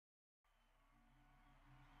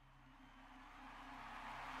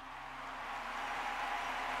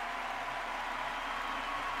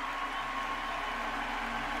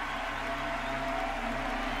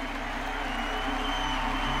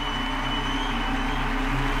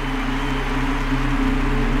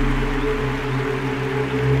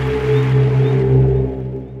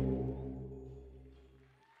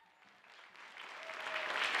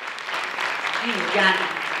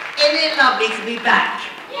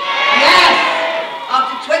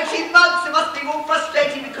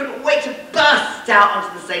out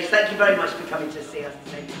onto the stage. Thank you very much for coming to see us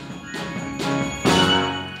today.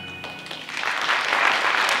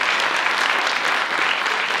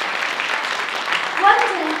 One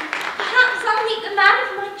day, perhaps I'll meet the man of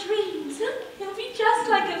my dreams. He'll be just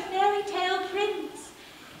like a fairy tale prince.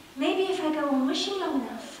 Maybe if I go on wishing long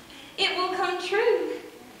enough, it will come true.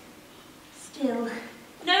 Still,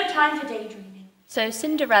 no time for daydreaming. So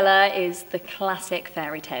Cinderella is the classic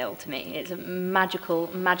fairy tale to me. It's a magical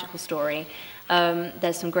story.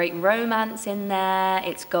 There's some great romance in there.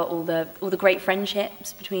 It's got all the great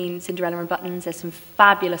friendships between Cinderella and Buttons. There's some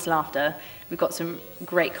fabulous laughter. We've got some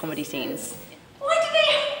great comedy scenes. Why do they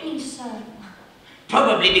hate me so?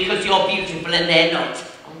 Probably because you're beautiful and they're not.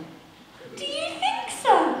 Do you think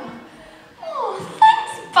so? Oh,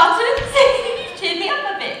 thanks, Buttons. You've cheered me up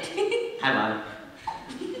a bit. Hello.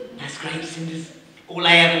 That's great, Cinders. All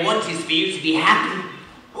I ever want is for you to be happy.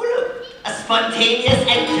 Oh look, a spontaneous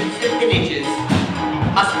entrance of villagers.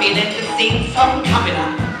 Must be an end of scene song coming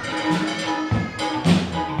up.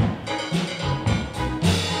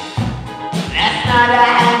 That's not a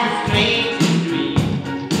hand strange dream.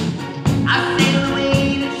 I sail away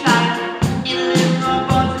to China in a little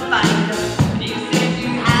robot to find her. And you said you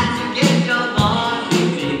had to get your laundry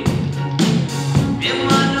clean. Then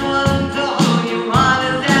one to hold you on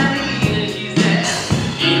as that lead, and she said,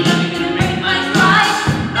 ain't nothing gonna break my stride.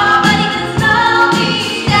 Nobody can slow me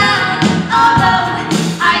down. Although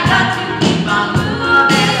I got to keep on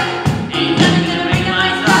moving. Ain't nothing gonna break my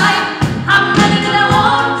stride. I'm running and I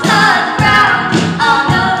won't turn around.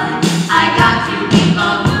 Although I got to keep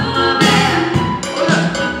on moving. Oh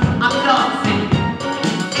look, I'm dancing.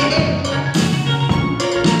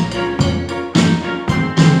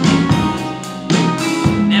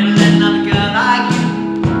 Never let another girl like you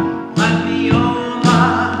run me over.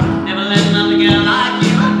 Never let another girl like you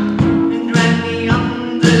drag me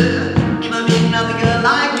under. If I meet another girl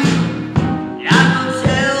like you, I will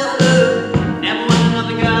tell her. Never want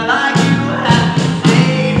another girl like you. Have to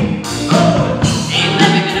say, oh, ain't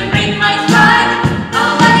nothing gonna break my stride.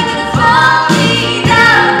 Nobody gonna slow me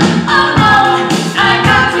down. Oh no, I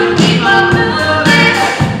got to keep on moving.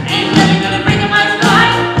 Ain't nothing gonna break my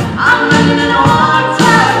stride. I'm running and I won't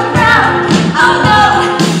turn around. Oh no,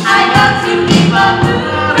 I got to keep on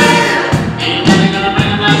moving. Ain't nothing gonna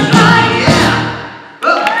break my stride. Yeah.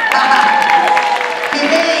 Oh.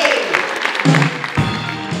 Hey.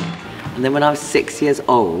 And then when I was 6 years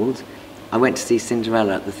old, I went to see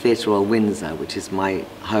Cinderella at the Theatre Royal Windsor, which is my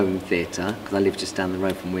home theatre, because I live just down the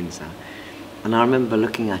road from Windsor. And I remember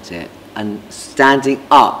looking at it and standing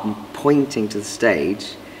up and pointing to the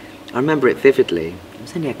stage. I remember it vividly. It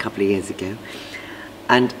was only a couple of years ago.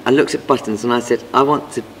 And I looked at Buttons and I said, I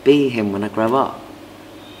want to be him when I grow up.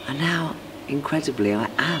 And now, incredibly, I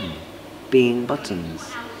am being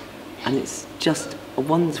Buttons. And it's just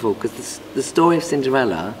wonderful, because the story of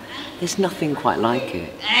Cinderella, there's nothing quite like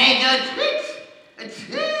it.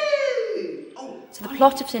 So the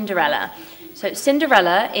plot of Cinderella. So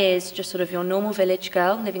Cinderella is just sort of your normal village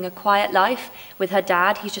girl living a quiet life with her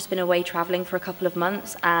dad. He's just been away travelling for a couple of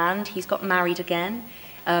months and he's got married again.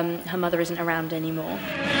 Her mother isn't around anymore.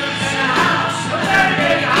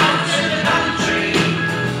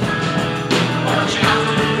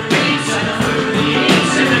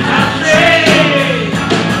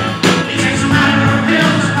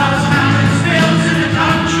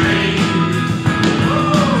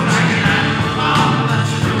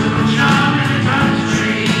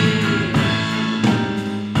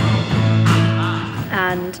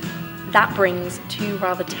 And that brings two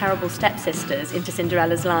rather terrible stepsisters into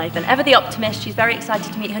Cinderella's life. And ever the optimist, she's very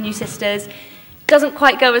excited to meet her new sisters. Doesn't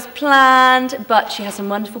quite go as planned, but she has some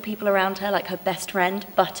wonderful people around her, like her best friend,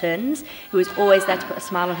 Buttons, who is always there to put a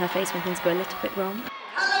smile on her face when things go a little bit wrong.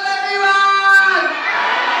 Hello everyone!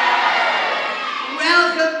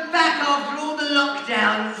 Welcome back after all the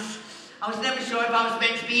lockdowns. I was never sure if I was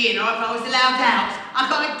meant to be in or if I was allowed out. I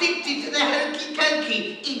got addicted to the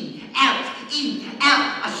hokey-cokey. In, out,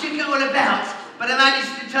 I shook it all about. But I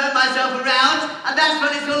managed to turn myself around, and that's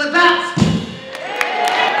what it's all about.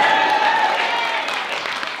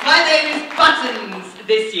 My name is Buttons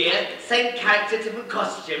this year. Same character, different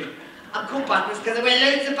costume. I'm called Buttons because I wear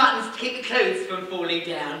loads of buttons to keep the clothes from falling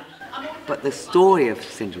down. But the story of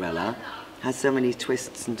Cinderella has so many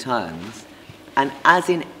twists and turns, and as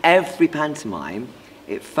in every pantomime,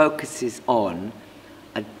 it focuses on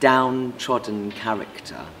a downtrodden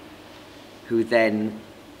character who then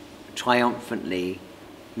triumphantly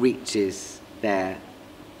reaches their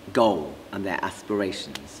goal and their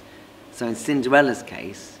aspirations. So in Cinderella's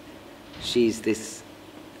case, she's this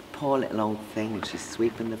poor little old thing and she's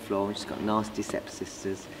sweeping the floor and she's got nasty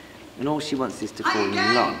stepsisters and all she wants is to fall in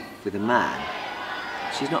love with a man.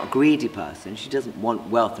 She's not a greedy person. She doesn't want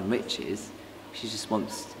wealth and riches. She just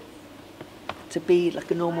wants to be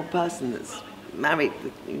like a normal person that's married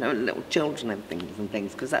with, you know, little children and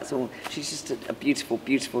things, because that's all. She's just a beautiful,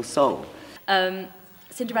 beautiful soul.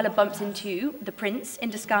 Cinderella bumps into the prince in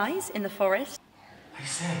disguise in the forest. I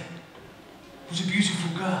say, what a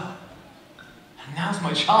beautiful girl. And now's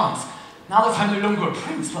my chance. Now that I'm no longer a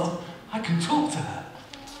prince, well, I can talk to her.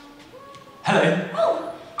 Hello.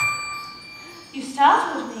 Oh, you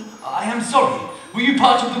startled me. I am sorry. Were you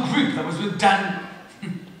part of the group that was with Dan,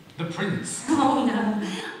 the prince? Oh no.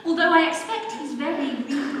 Although I expect he's very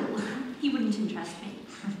regal, he wouldn't interest me.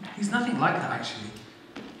 He's nothing like that, actually.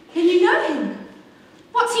 Then you know him.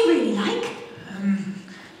 What's he really like?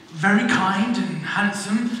 Very kind and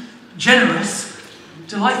handsome, generous,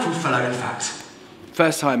 delightful fellow, in fact.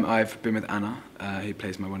 First time I've been with Anna, who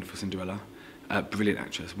plays my wonderful Cinderella. Brilliant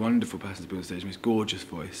actress, wonderful person to be on stage, most gorgeous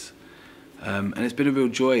voice. And it's been a real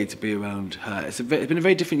joy to be around her. It's been a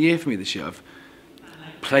very different year for me this year. I've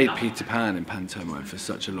played Peter Pan in pantomime for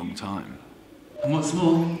such a long time. And what's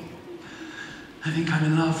more, I think I'm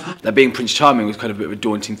in love. That being Prince Charming was kind of a bit of a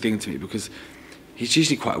daunting thing to me because he's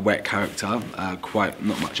usually quite a wet character, quite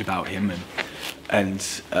not much about him,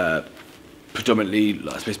 and predominantly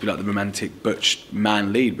supposed to be like the romantic butch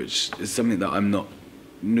man lead, which is something that I'm not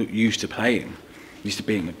used to playing. I'm used to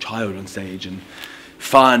being a child on stage and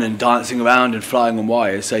fun and dancing around and flying on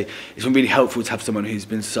wires. So it's been really helpful to have someone who's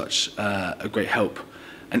been such a great help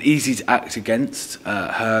and easy to act against.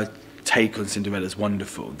 Her take on Cinderella is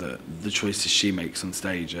wonderful. The choices she makes on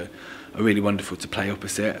stage are really wonderful to play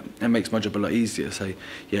opposite and makes my job a lot easier. So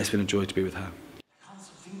yeah, it's been a joy to be with her.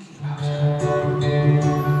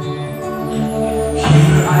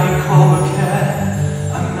 Here I call care,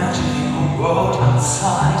 imagining a world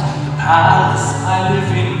outside the palace I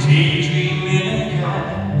live in, daydreaming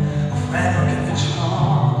again of men who get the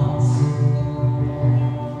chance.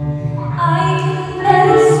 I can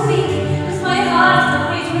barely speak, cause my heart's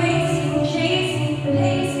always racing, chasing,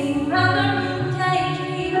 pacing round the room,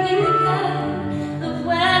 daydreaming again of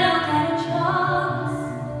when I'll get a chance.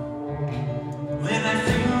 When I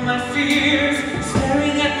feel my fears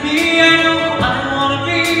staring at me, I know I wanna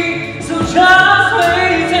be, so just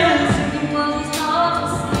wait and see. You want his heart to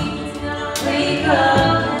sleep, he's gonna wake up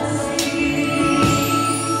and see.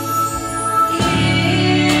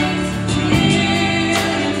 It's a dream,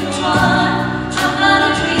 it's one. I'm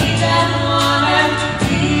gonna dream that one and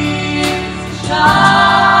dreams to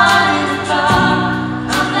shine in the dark.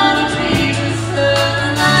 I'm gonna dream the sun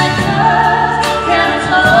and light us. Can I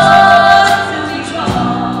talk to me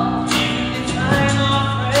wrong? It's time of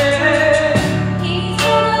prayer. He's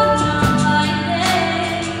gonna know my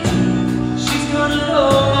name. She's gonna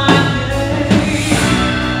know my name.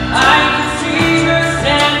 I can see her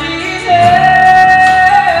standing there,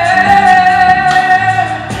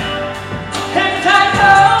 and I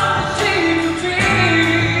know she will be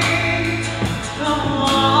the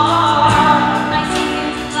one. I see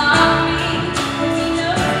him love me, 'cause he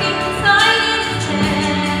knows deep inside in his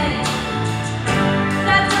head.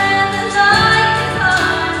 That's when the light is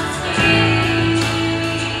hard to see.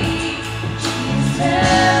 She's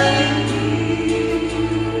telling me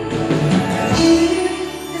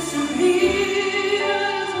It's a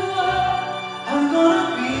real one. I'm gonna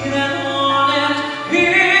be that one, and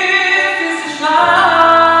if it's a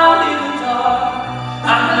shine in the dark,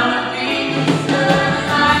 I'm gonna be the sun and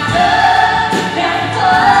light us. Can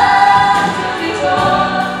close to be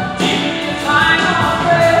wrong. in the time of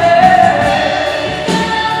prayer.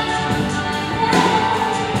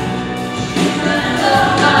 He's gonna know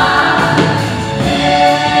my name.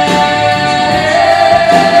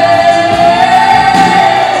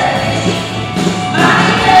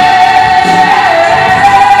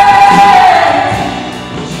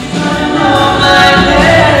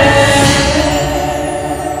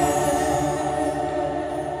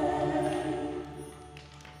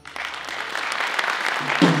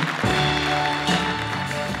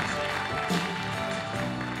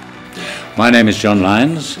 My name is John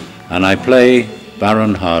Lyons, and I play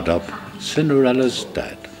Baron Hardup, Cinderella's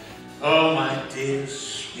dad. Oh, my dear,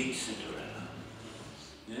 sweet Cinderella.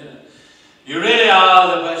 Yeah, you really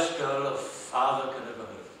are the best girl a father could ever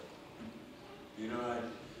hope for. You know,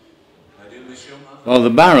 I do miss your mother. Well, the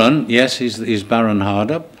Baron, yes, he's Baron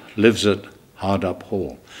Hardup, lives at Hardup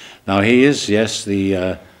Hall. Now, he is, yes,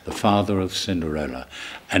 the father of Cinderella.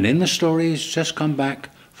 And in the story, he's just come back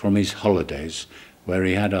from his holidays, where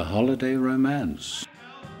he had a holiday romance.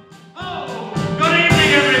 Oh, good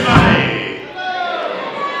evening, everybody.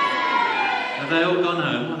 Have they all gone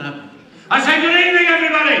home? What happened? I say good evening,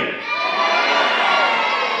 everybody.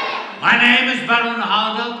 My name is Baron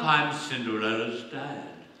Hardup. I'm Cinderella's dad.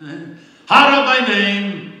 Hardup by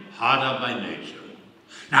name, Hardup by nature.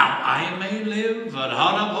 Now, I may live at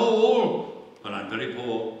Hardup Hall, but I'm very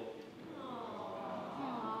poor.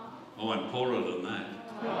 Oh, I'm poorer than that.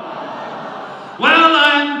 Well,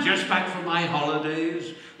 I'm just back from my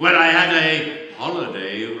holidays, where I had a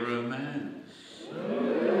holiday romance.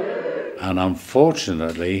 And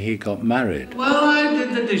unfortunately, he got married. Well, I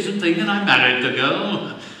did the decent thing and I married the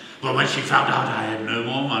girl. But when she found out I had no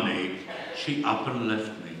more money, she up and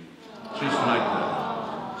left me. Just like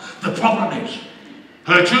that. The problem is,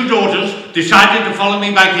 her two daughters decided to follow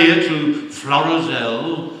me back here to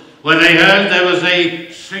Florizel, where they heard there was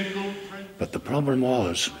a single prince. But the problem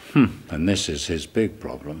was, and this is his big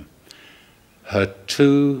problem, her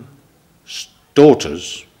two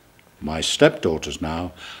daughters, my stepdaughters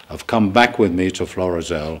now, have come back with me to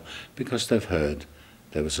Florizel because they've heard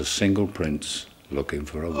there was a single prince looking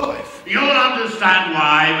for a wife. You'll understand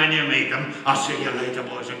why when you meet them. I'll see you later,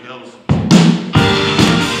 boys and girls.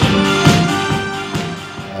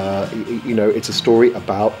 You know, it's a story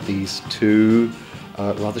about these two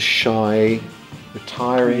rather shy,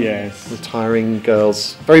 retiring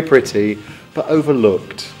girls, very pretty, but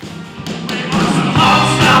overlooked.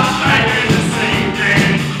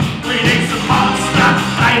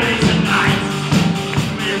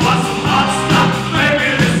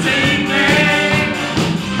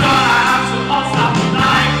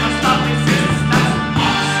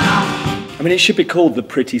 I mean, it should be called The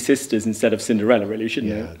Pretty Sisters instead of Cinderella, really,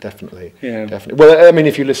 shouldn't it? Yeah, definitely. Yeah. Definitely. Well, I mean,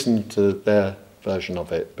 if you listen to their version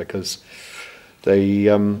of it, because they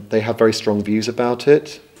have very strong views about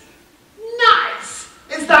it. Nice!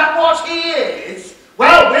 Is that what he is?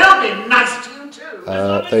 Well, we'll be nice to you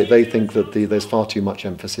too. They think that there's far too much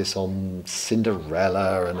emphasis on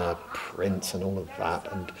Cinderella and a prince and all of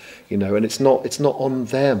that, and you know, and it's not on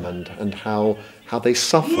them and how they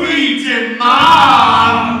suffer. We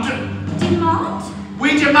demand! Demand?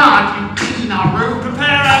 We demand you clean our room,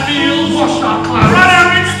 prepare our meals, wash our clothes, run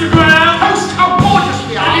our Instagram, post how gorgeous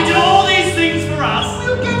we are. And you do all these things for us.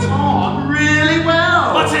 We'll get on really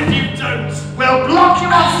well. But if you don't, We'll block you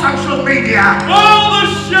on social media. all the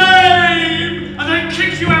shame! And then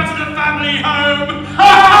kick you out of the family home.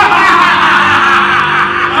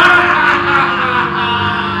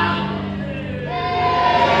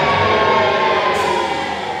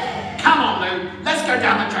 Come on, Lou. Let's go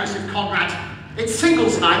down the Joseph Conrad. It's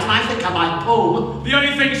singles night, and I think I might pull. The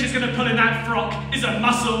only thing she's going to pull in that frock is a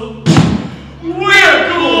muscle. We're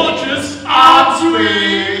gorgeous, aren't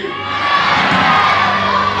we?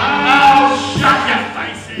 Oh, shut your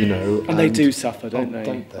faces. You know, And they do suffer, don't they?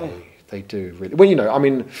 Don't they? They do really. Well, you know, I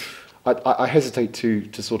mean, I hesitate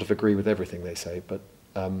to sort of agree with everything they say, but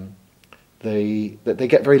they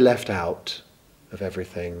get very left out of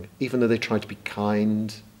everything, even though they try to be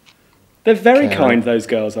kind. They're very Caring. kind, those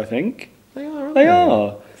girls, I think. They are. Aren't They they?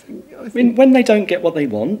 are. I I mean, when they don't get what they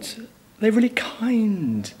want, they're really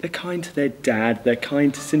kind. They're kind to their dad, they're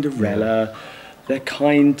kind to Cinderella, they're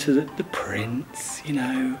kind to the prince, you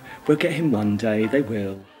know. We'll get him one day, they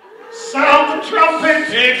will. Sound the trumpet.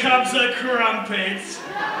 Here comes a crumpet.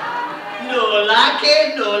 No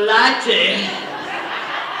like, no latte.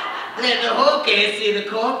 Let the hokey see the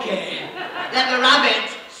corky. Let the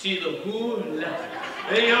rabbit see the hool.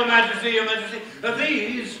 Your Majesty, Your Majesty,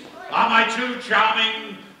 these are my two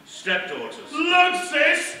charming stepdaughters. Look,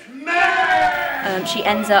 sis, Mary! She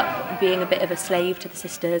ends up being a bit of a slave to the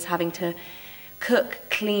sisters, having to cook,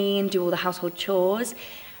 clean, do all the household chores.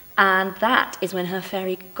 And that is when her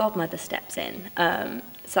fairy godmother steps in. So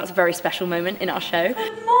that's a very special moment in our show.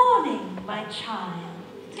 Good morning, my child.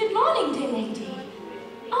 Good morning, dear lady.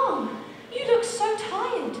 Oh, you look so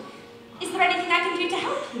tired. Is there anything I can do to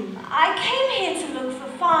help you? I came here to look for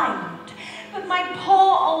find, but my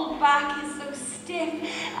poor old back is so stiff,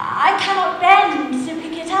 I cannot bend to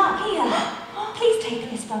pick it up. Here, please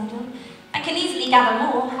take this bundle. I can easily gather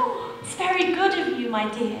more. Oh, it's very good of you, my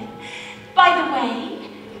dear. By the way,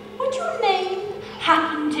 would your name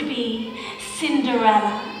happen to be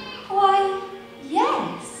Cinderella? Why,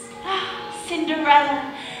 yes.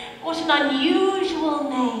 Cinderella, what an unusual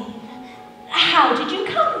name. How did you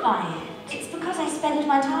come by it? It's because I spend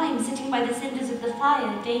my time sitting by the cinders of the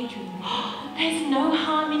fire daydreaming. There's no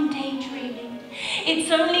harm in daydreaming. It's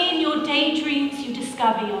only in your daydreams you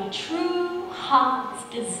discover your true heart's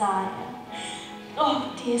desire.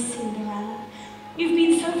 Oh, dear Cinderella, you've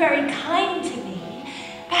been so very kind to me.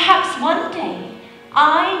 Perhaps one day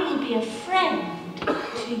I will be a friend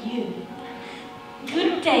to you.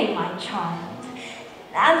 Good day, my child,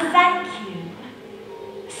 and thank you.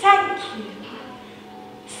 Thank you.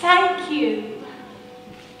 Thank you.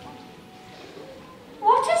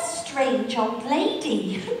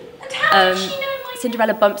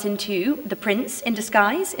 Cinderella bumps into the prince in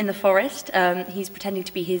disguise in the forest. He's pretending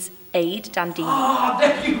to be his aide, Dandine. Ah,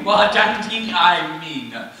 there you are, Dandine. I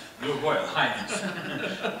mean, Your Royal Highness.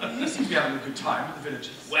 You seem to be having a good time with the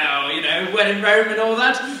villagers. Well, you know, when in Rome and all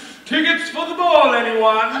that. Tickets for the ball,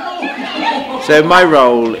 anyone? So my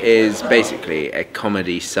role is basically a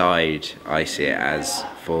comedy side, I see it as,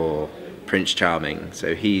 for Prince Charming.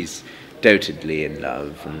 So he's dotedly in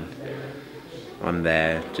love, and I'm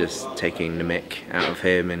there just taking the mick out of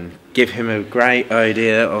him and give him a great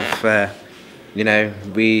idea of, you know,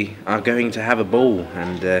 we are going to have a ball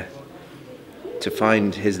and to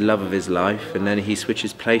find his love of his life, and then he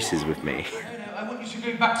switches places with me. No, I want you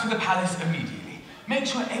to go back to the palace immediately. Make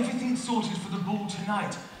sure everything's sorted for the ball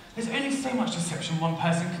tonight. There's only so much deception one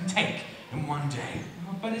person can take in one day.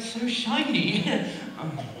 Oh, but it's so shiny.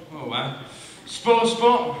 Oh well.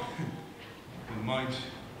 Sport. Never mind.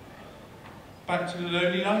 Back to the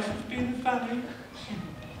lonely life of being a family.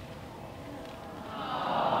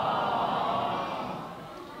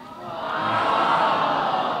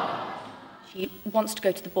 She wants to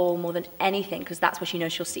go to the ball more than anything because that's where she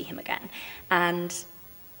knows she'll see him again. And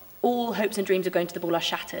all hopes and dreams of going to the ball are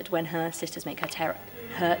shattered when her sisters make her tear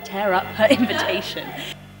up her invitation.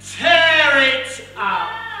 Tear it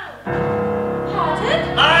up!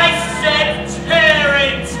 Pardon? I said tear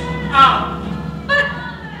it up! But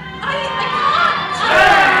I can't.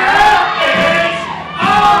 Tear it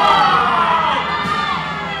up!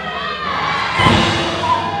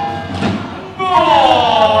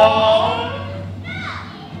 More!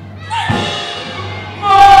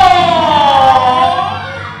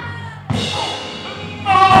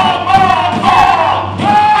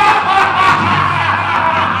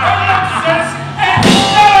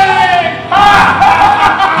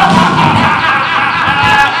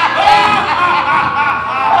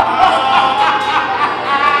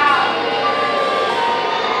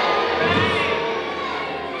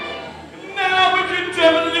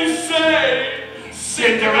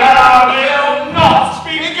 Cinderella will not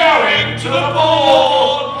be going to the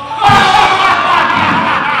ball!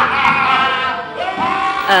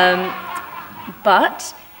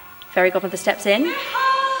 But Fairy Godmother steps in. Oh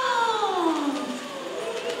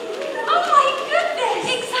my goodness!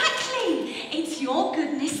 Exactly! It's your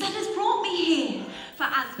goodness that has brought me here. For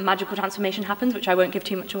as Magical transformation happens, which I won't give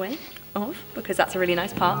too much away of, because that's a really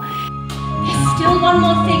nice part. There's still one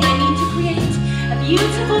more thing I need to create. A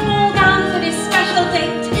beautiful ball gown for this special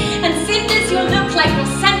date. And Cinders, you'll look like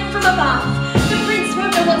you're sent from above. The prince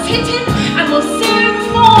won't know what's hit him and will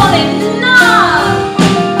soon fall in love.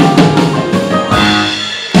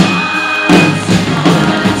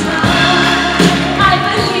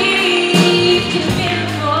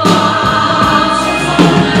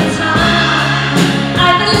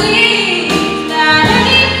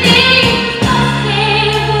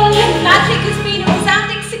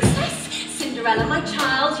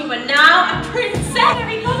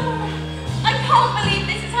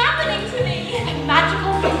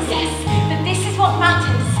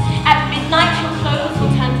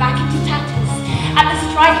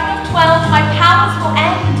 My powers will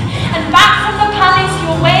end, and back from the palace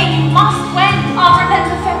your way you must wend. I'll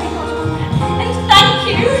remember Fairy Godmother, and thank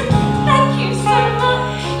you so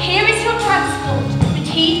much. Here is your transport, but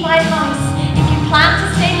heed my advice. If you plan to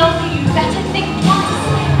stay longer, you better think twice.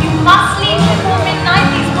 You must leave before midnight,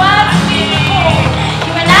 these words we recall.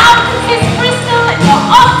 You are now Princess Crystal, and you're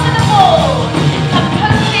off to the ball. Come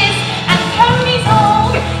coaches and ponies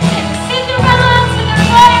all, take Cinderella to the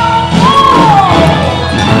royal ball.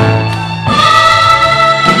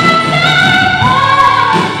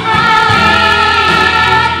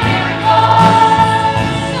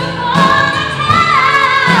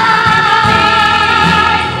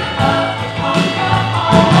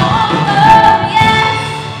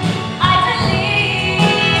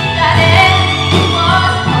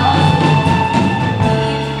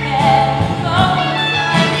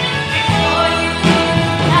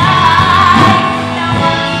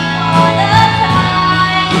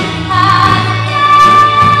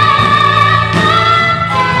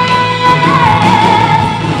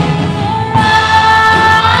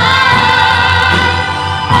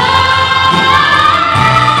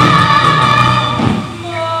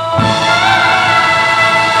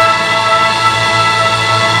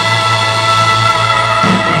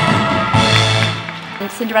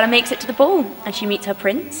 Cinderella makes it to the ball and she meets her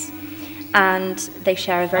prince and they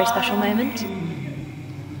share a very special moment.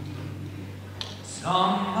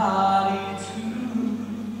 Somebody to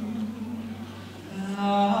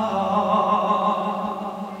love.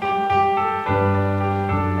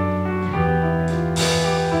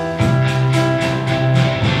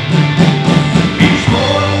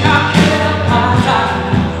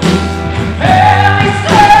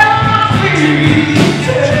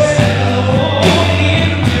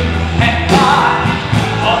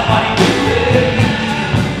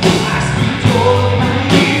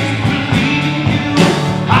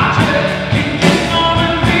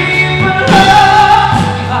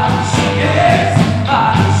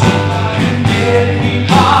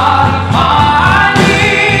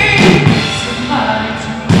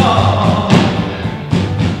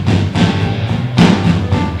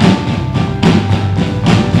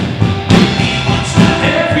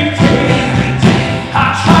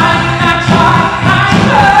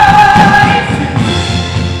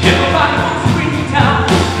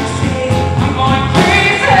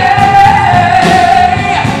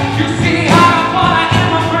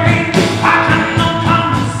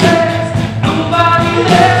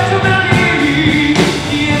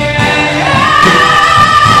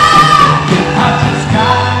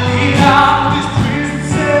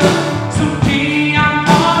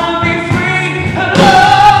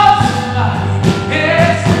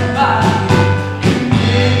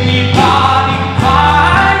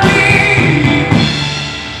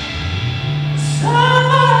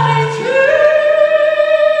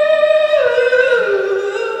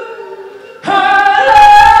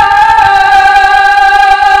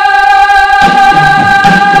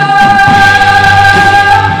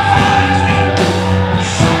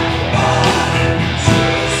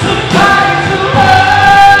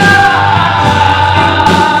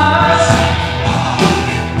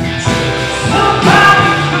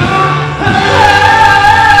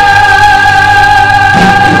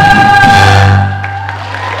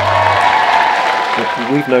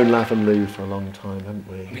 We've known Lav and Lou for a long time, haven't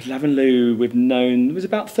we? With Lav and Lou, we've known, it was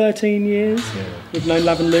about 13 years. Yeah. We've known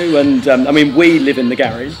Lav and Lou, and I mean, we live in the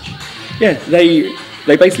garage. Yeah, they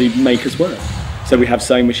basically make us work. So we have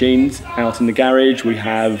sewing machines out in the garage, we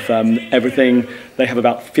have everything. They have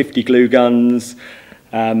about 50 glue guns,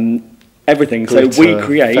 everything. Glitter, so we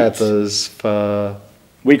create... feathers, fur...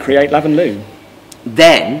 We create Lav and Lou.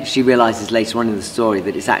 Then she realises later on in the story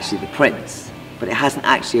that it's actually the prince, but it hasn't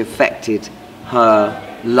actually affected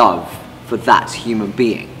her love for that human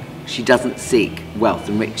being. She doesn't seek wealth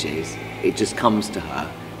and riches, it just comes to her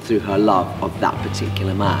through her love of that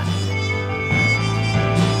particular man.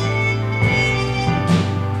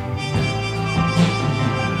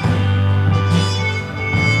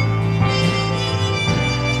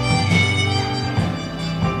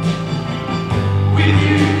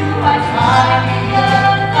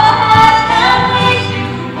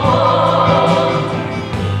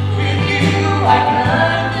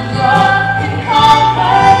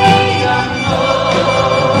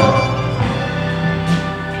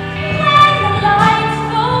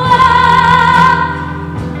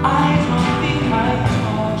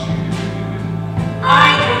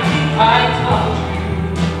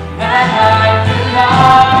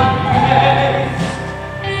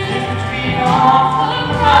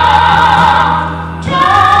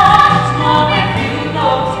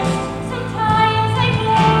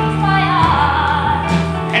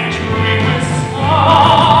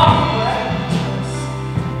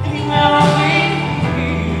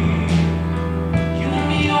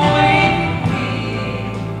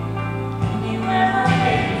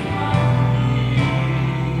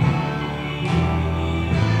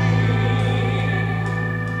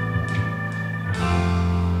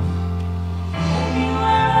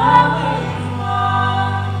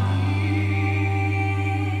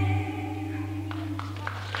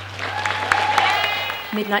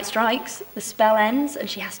 Midnight strikes, the spell ends, and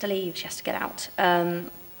she has to leave, she has to get out.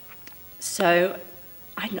 So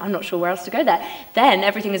I'm not sure where else to go there. Then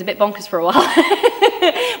everything is a bit bonkers for a while.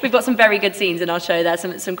 We've got some very good scenes in our show there,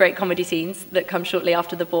 some great comedy scenes that come shortly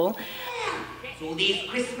after the ball. It's all these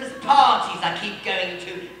Christmas parties I keep going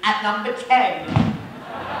to at number 10.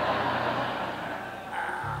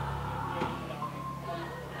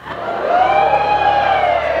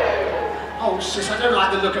 Oh, sis, I don't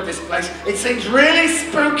like the look of this place. It seems really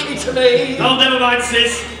spooky to me. Oh, never mind,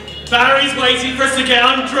 sis. Barry's waiting for us to get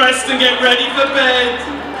undressed and get ready for bed.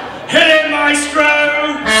 Hit it, maestro!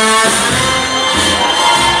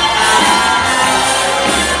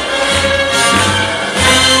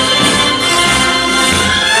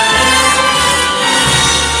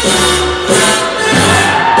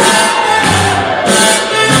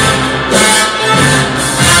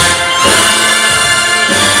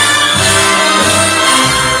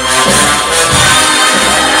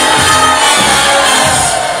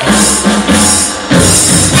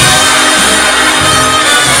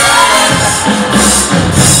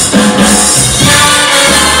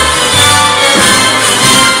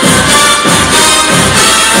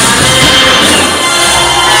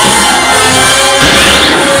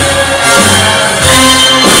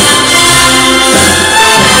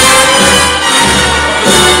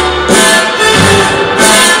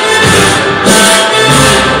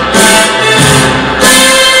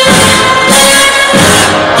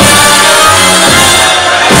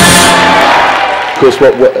 Of course,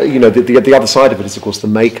 what you know, the other side of it is, of course, the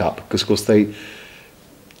makeup. Because, of course, they.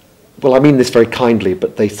 Well, I mean this very kindly,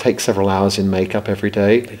 but they take several hours in makeup every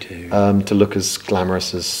day. They do. To look as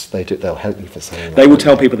glamorous as they do. They'll help you for saying that. They will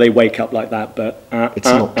tell people they wake up like that, but it's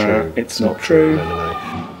not true. It's not true.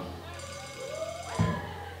 No.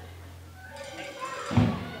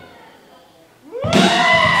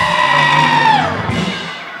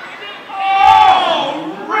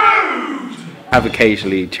 I've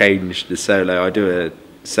occasionally changed the solo. I do a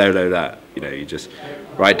solo that, you know, you just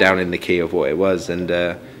write down in the key of what it was,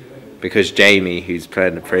 and because Jamie, who's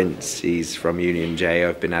playing the Prince, he's from Union J,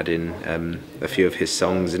 I've been adding a few of his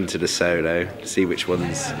songs into the solo to see which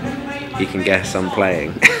ones he can guess I'm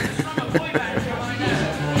playing.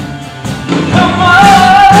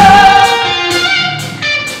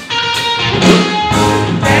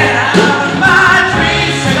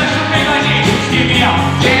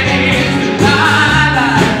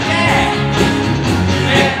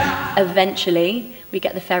 Eventually, we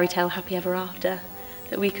get the fairy tale happy ever after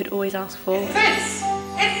that we could always ask for. It fits!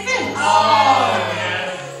 It fits! Oh,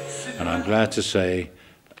 yes! And I'm glad to say,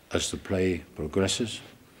 as the play progresses,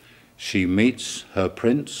 she meets her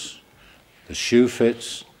prince, the shoe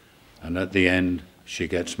fits, and at the end, she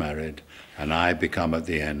gets married, and I become at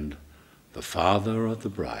the end the father of the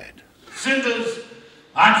bride. Cinder's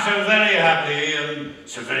I'm so very happy and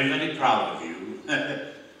so very, very proud of you.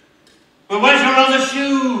 But where's your other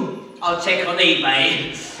shoe? I'll check on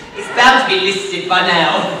eBay. It's bound to be listed by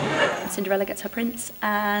now. Cinderella gets her prince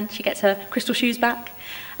and she gets her crystal shoes back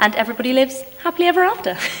and everybody lives happily ever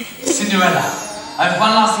after. Cinderella, I have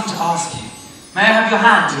one last thing to ask you. May I have your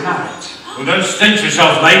hand in marriage? Well, don't stint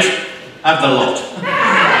yourself, mate. Have the lot.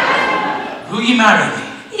 Will you marry me?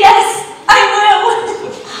 Yes, I will.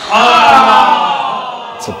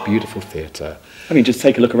 It's a beautiful theatre. I mean, just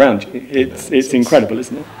take a look around. It's incredible,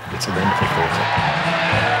 isn't it? It's a wonderful theatre.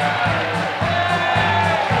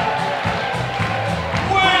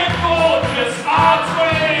 We're gorgeous, aren't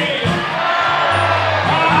we?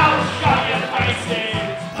 I'll show your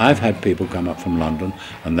faces. I've had people come up from London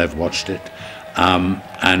and they've watched it.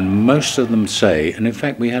 And most of them say, and in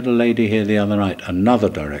fact we had a lady here the other night, another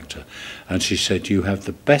director, and she said, you have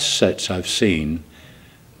the best sets I've seen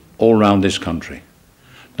all around this country.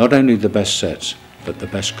 Not only the best sets, but the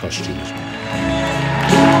best costumes.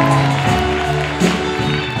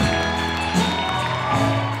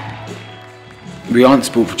 We aren't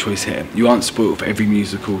spoilt for choice here. You aren't spoilt for every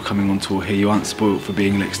musical coming on tour here. You aren't spoilt for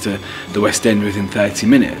being next to the West End within 30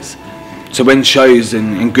 minutes. So when shows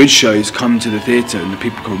and good shows come to the theatre and the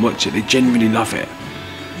people come and watch it, they genuinely love it.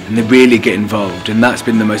 And they really get involved. And that's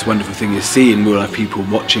been the most wonderful thing, is seeing real life people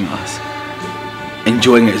watching us,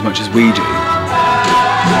 enjoying it as much as we do.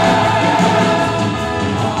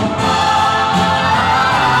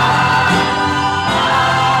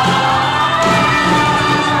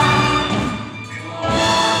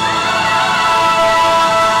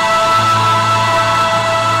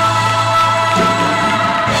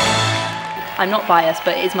 I'm not biased,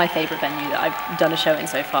 but it is my favourite venue that I've done a show in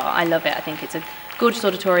so far. I love it. I think it's a gorgeous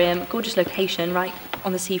auditorium, gorgeous location right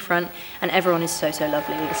on the seafront, and everyone is so, so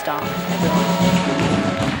lovely, all the staff, everyone.